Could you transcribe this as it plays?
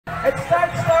It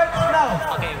starts now.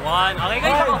 Okay, 1. Okay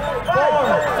guys, ako.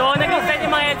 So, nag-set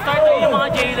yung mga head start. Yung mga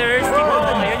jailers.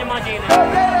 Ayun yung mga jailers.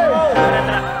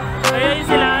 Tara. Ayun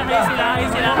sila.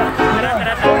 Tara.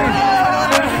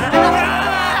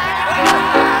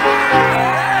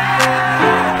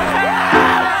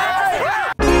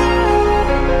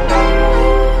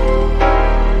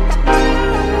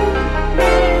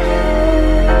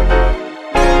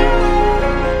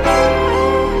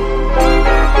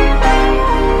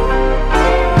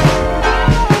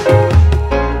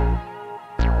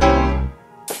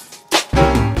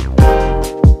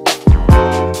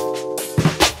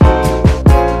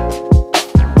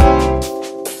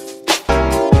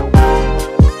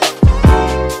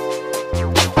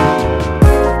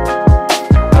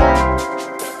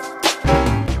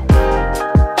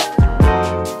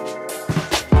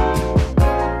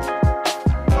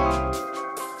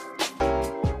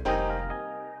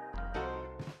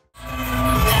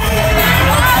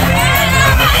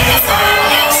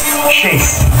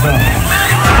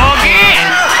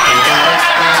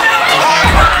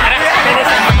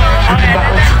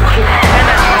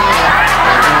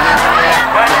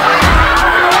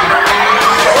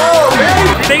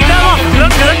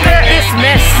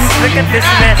 Look at this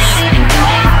mess.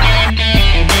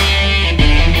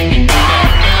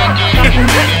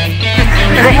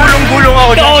 Gulong-gulong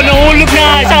ako dyan. Oo, nahulog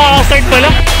na. Sa start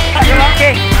pala.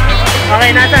 Okay. Okay,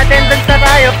 nasa attendance na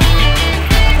tayo.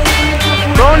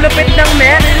 Bro, lupit ng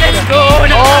mess. Let's go.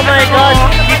 Oh my God.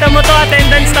 Kita mo to,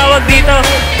 attendance tawag dito.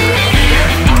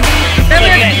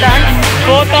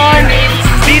 Photon.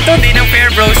 Dito, di ng fair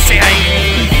bros. Say hi.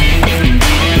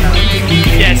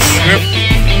 Yes.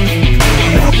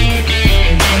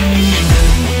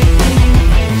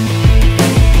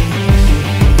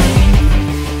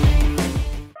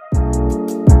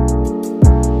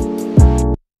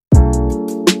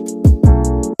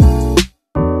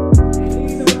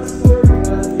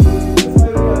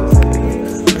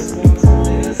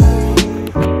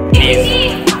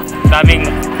 Daming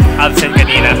absent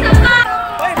kanina.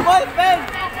 Ay, ballpen!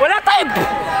 Wala tayong...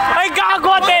 Ay,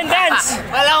 gago attendance!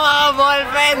 Wala mga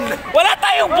ballpen! Wala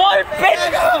tayong ballpen!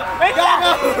 Wait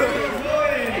lang!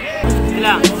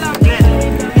 Ilang?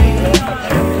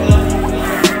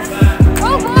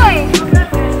 Oh boy!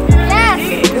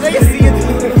 Yes! Did I see it?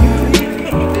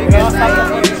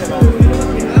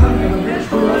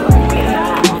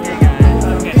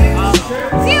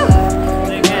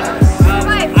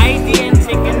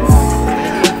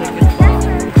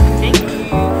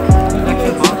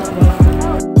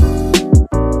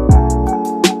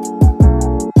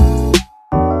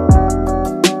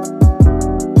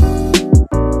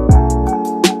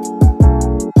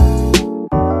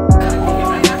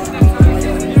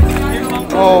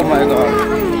 Oh my God.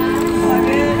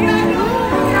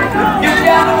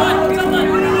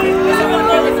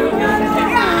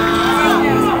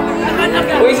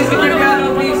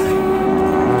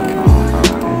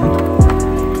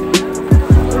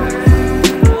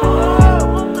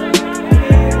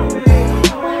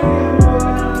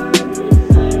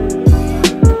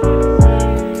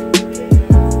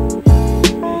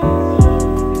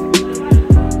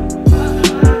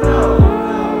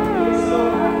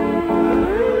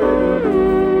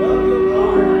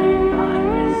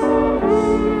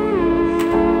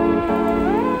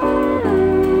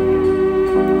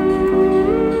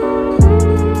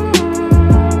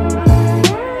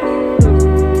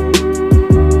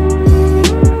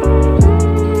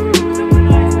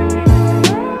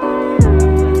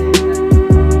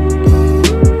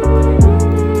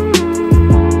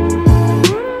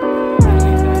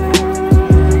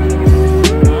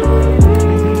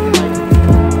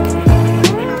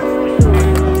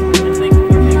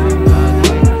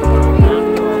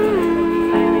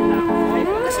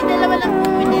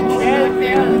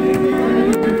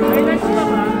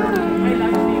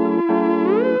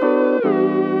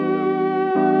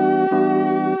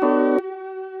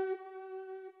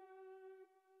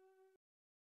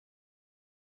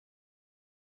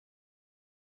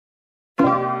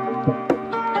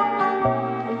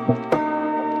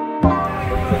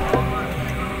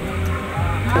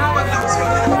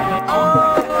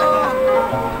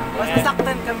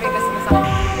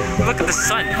 Look at the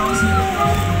sun.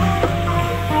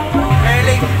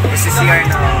 This is here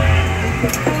now.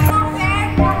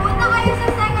 Punta kayo sa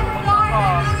second floor.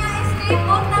 Yung escape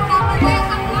boat na kapataya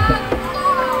sa club.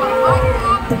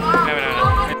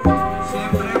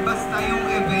 Siyempre, basta yung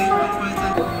event.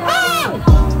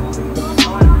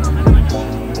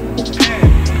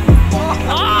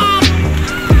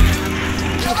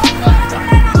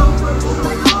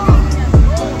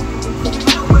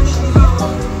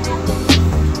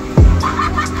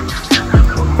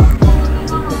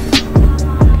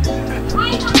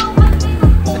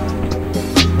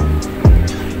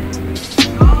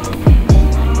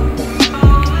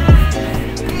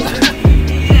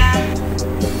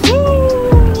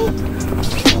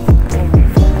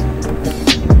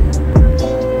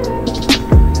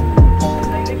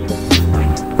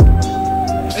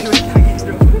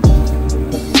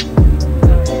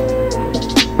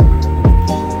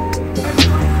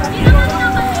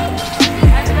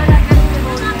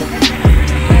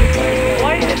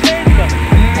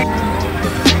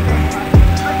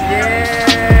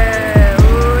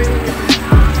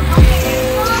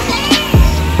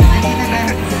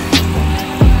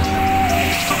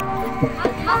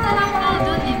 Masarap daw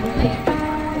dun eh.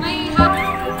 May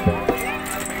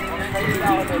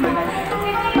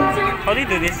How do you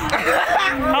do this?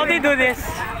 How do you do this?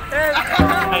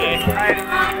 Okay.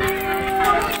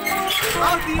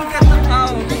 How do you get the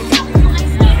cow?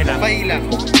 Sabay lang.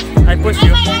 I push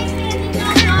you.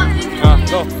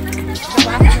 Go.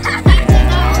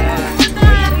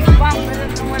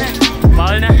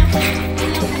 Bawal na.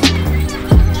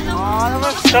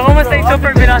 So, kumusta yung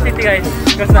super velocity guys?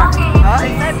 Kumusta?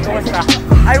 Kumusta?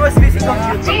 I was busy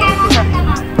computing.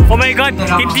 Oh my god,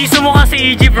 hindi sumuka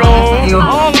si EG bro.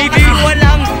 Oo, hindi.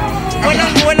 Walang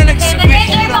nag-switch.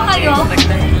 Nag-enjoy ba kayo?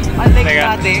 Unlike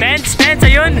dati. Tents,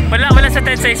 ayun. Wala sa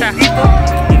tents sa isa. Dito.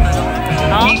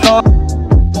 No?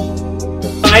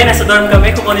 Ngayon, nasa dorm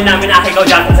kami. Kukunin namin ang Akigaw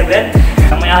jacket saglit.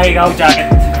 May Akigaw jacket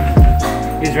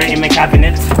is right in my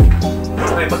cabinet.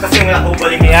 Okay, pag kasi nga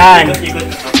hubalik. Yan.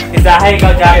 It's a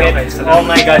Akigaw jacket. Oh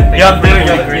my god. Yup,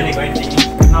 really good.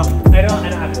 No, I don't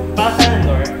have it. Pasa ng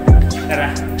door.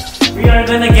 Tara. We are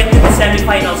gonna get to the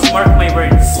semifinals. Mark my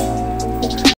words.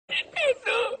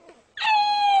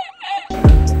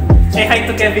 Say hi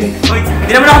to Kevin. Wait,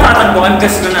 hindi naman ako tatanduan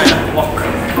kasi ko na walk.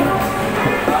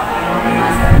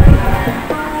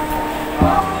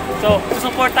 So,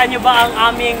 susuportahan nyo ba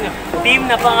ang aming team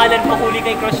na pangalan Pahuli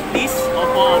kay Crush Please?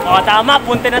 Opo. O, tama.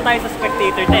 Punta na tayo sa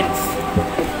spectator tents.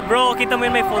 Bro, kita mo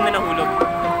yun may phone na nahulog.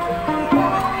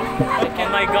 Oh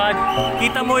my god.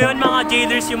 Kita mo yun mga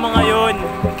jailers yung mga yun.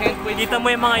 Kita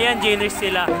mo yung mga yan, jailers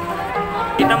sila.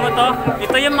 Kita mo to?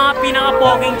 Ito yung mga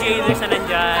pinaka-poging jailers na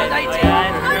nandyan. O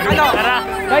yan. Tara.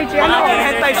 Mga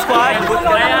Hentai squad.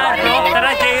 Ayan, bro.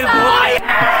 Tara, jail boot.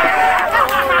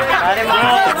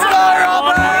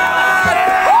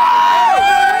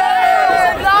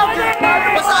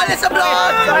 Masali sa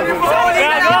vlog!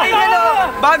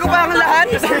 Bago pa ang lahat!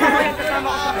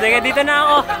 Sige, dito na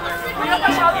ako.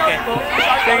 Okay.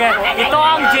 Sige, ito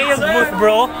ang jail booth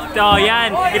bro. So,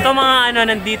 yan. Ito mga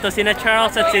nandito, sina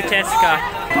Charles at si Chesca.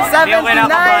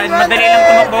 79! Madali lang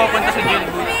tumakbo punta sa jail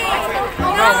booth.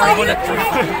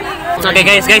 Okay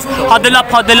guys, huddle up,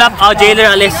 jailer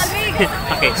alis.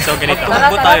 Okay, so ganito.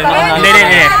 Tumakbo tayo. Hindi.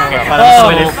 Okay, para mas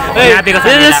mabilis. Sinabi ko sa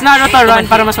kanila. This is not a run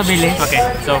para mas mabilis. Okay,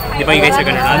 so di ba you guys are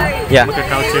gonna run? Yeah.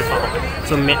 Mag-crowd surf ako.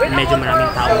 So medyo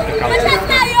maraming tao mag-crowd surf.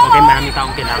 Okay, maraming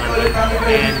taong kailangan ko.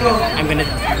 And I'm gonna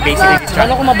basically distract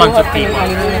a bunch of people.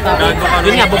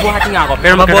 Yun nga, bubuhatin nga ako.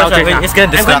 Pero mag-crowd surf na. It's gonna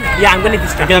distract. I'm gonna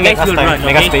distract. You guys will run,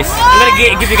 Make a okay? space. I'm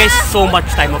gonna give you guys so much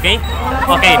time, okay?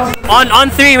 Okay, on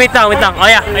 3, wait lang. Oh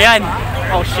yeah, ayan.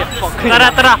 Oh shit, fuck.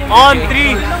 Tara, on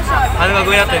 3. Ano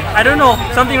gagawin natin? I don't know,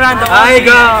 something random. I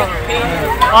go!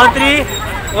 On 3.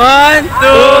 1,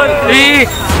 2, 3!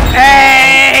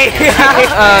 Hey!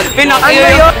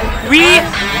 We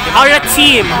are a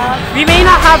team. We may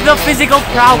not have the physical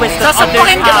prowess that others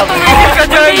have.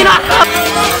 We may not have.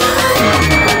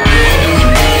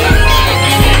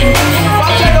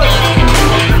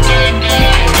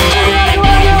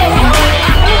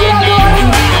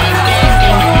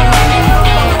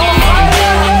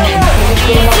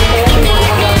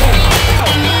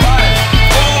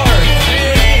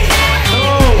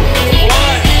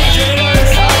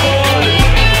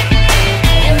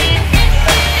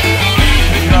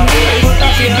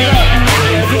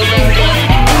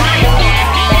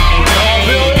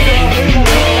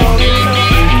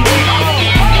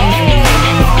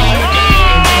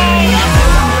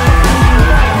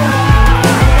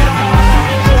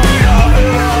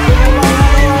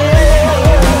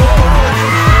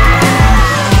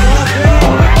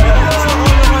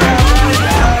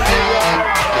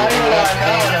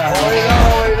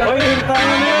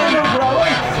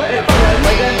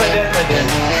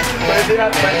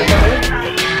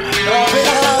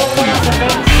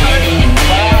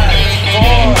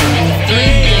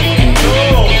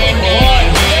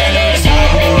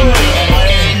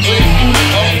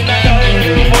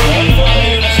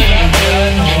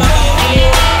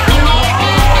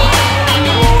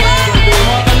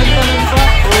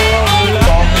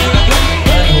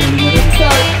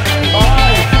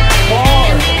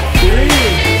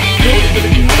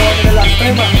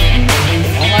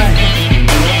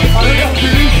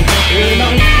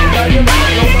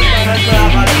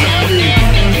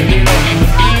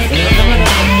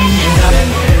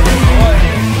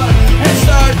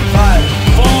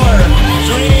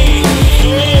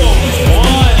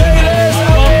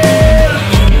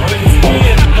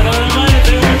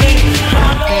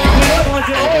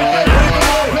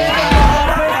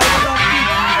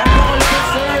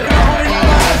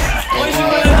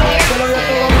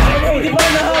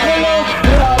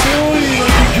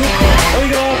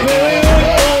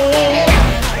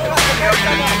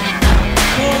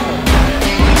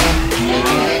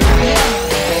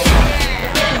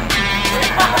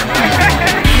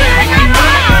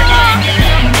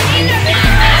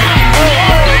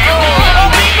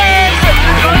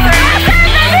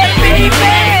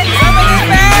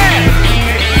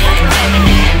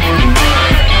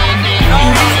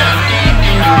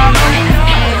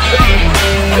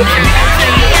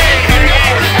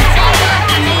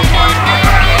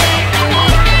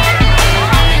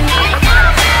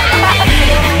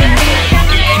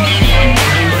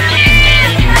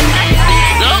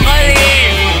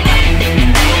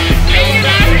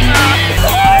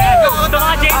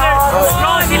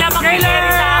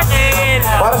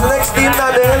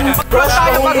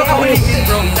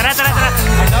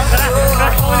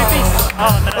 Pahuli please.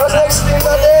 Oh, tara. Sa next team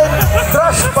natin,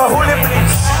 Trash, pahuli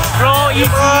please. Bro,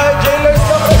 easy. Jailers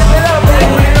ka pa nila.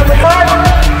 Pahuli naman.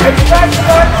 5 and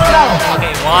start now.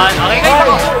 Okay, 1. Okay,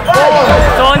 guys.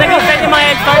 So, nag-expect yung mga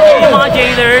head start yung mga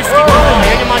jailers.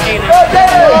 Ayun yung mga jailers.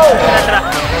 Tara, tara.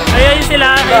 Ayun sila.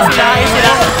 Ayun sila. Ayun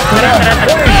sila. Tara, tara,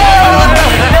 tara.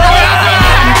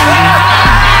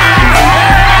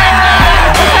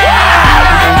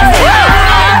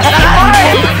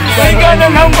 Pahiga na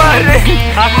lang, pare.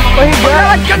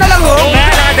 Pahiga ka na lang, oh.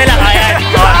 Nakadala ka yan.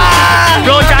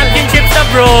 Bro, championships na,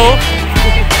 bro.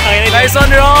 Okay, Nice on,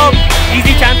 Rob.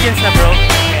 easy champions na, bro.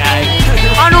 Ayan.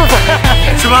 Ano?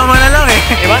 Sumama na lang, eh.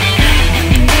 Diba?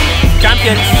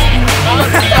 Champions.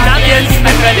 Champions.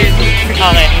 I'm ready.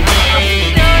 Okay.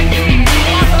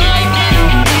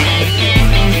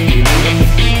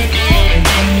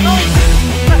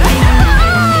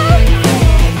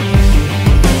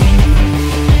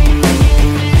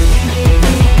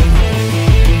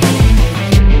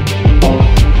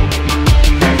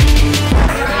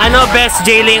 Ano best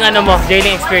jailing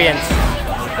jailing experience?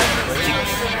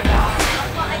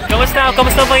 Kamusta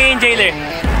pa yung jailer?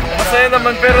 Masaya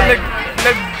naman, pero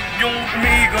yung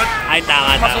umiikot. Ay,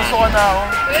 tama. Masusuka na ako.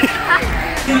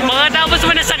 Mga tapos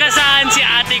mo nasagasaan si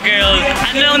ate girl,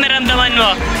 ano lang naramdaman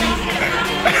mo?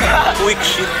 Quick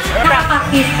shit.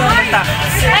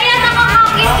 Kaya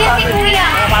nakakakis din si Kuya.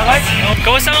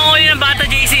 Kamusta mga uli ng bata,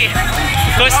 JC?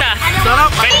 Kamusta?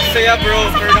 Sarap. Saya bro,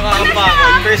 pero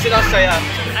nakakapakot. Pero sila saya.